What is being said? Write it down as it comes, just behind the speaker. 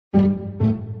但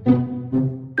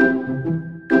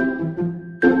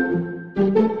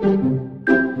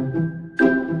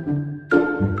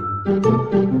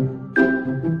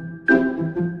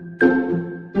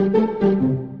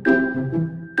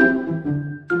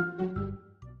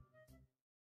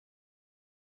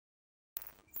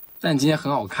你今天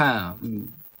很好看啊。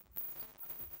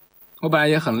我本来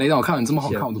也很累，但我看到你这么好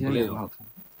看，我都不累了。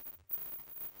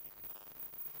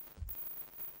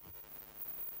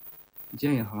你今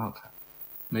天也很好看。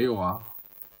没有啊，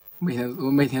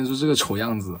我每天都这个丑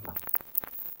样子，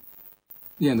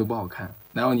一点都不好看。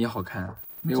哪有你好看？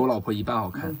没有我老婆一半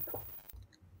好看。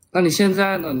那你现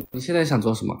在呢？你现在想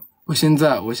做什么？我现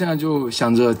在就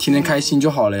想着天天开心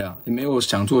就好了呀，也没有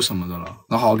想做什么的了，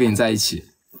然后好好跟你在一起。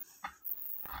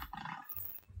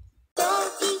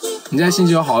你现在心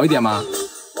情有好一点吗？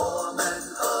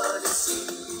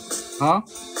啊？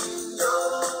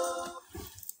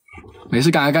没事，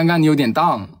刚刚你有点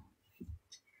down。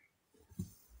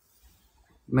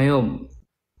没有，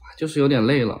就是有点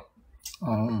累了。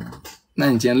哦，那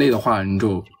你今天累的话，你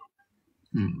就，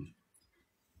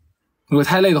如果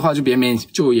太累的话，就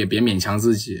也别勉强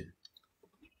自己。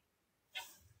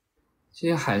谢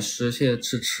谢海狮，谢谢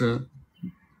吃，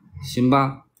行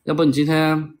吧？要不你今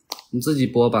天你自己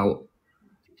播吧，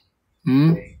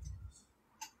你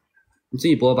自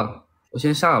己播吧，我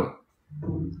先下了。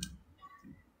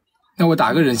那我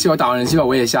打个人气吧，打完人气吧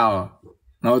我也下了，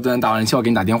然后等打完人气我给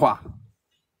你打电话。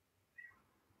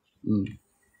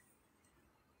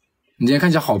你今天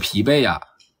看起来好疲惫呀。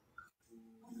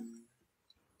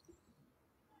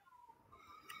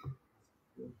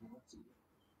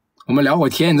我们聊会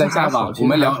天你再下吧，我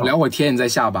们聊会天你再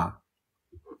下吧。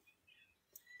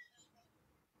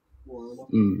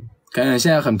感觉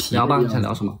现在很疲惫。聊吧，你想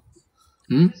聊什么？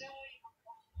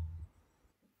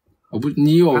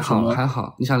你有什么？还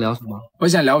好，你想聊什么？我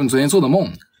想聊你昨天做的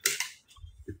梦。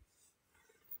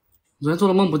昨天做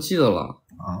的梦不记得了。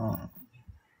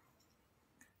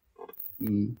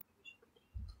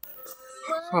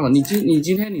算了，你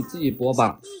今天你自己播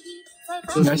吧。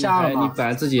你要下了吗？你本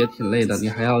来自己也挺累的，你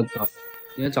还要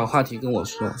找话题跟我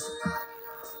说。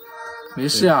没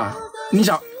事啊，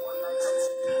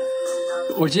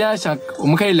我今天想，我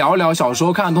们可以聊一聊小时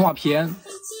候看的动画片。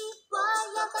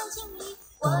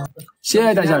谢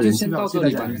谢大家人气票，先到这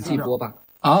里吧，你自己播吧。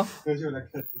啊？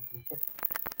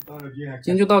今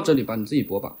天就到这里吧，你自己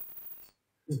播吧。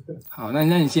好，那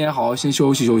你今天好好先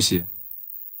休息。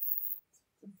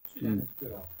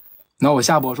然后我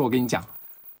下播的时候我跟你讲。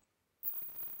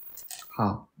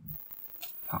好，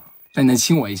那你能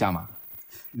亲我一下吗？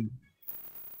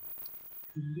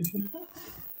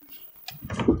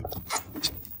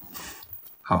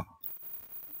好，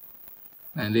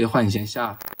那累的话你先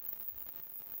下。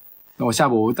那我下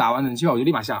播，我打完人气我就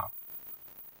立马下。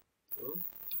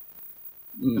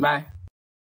拜拜。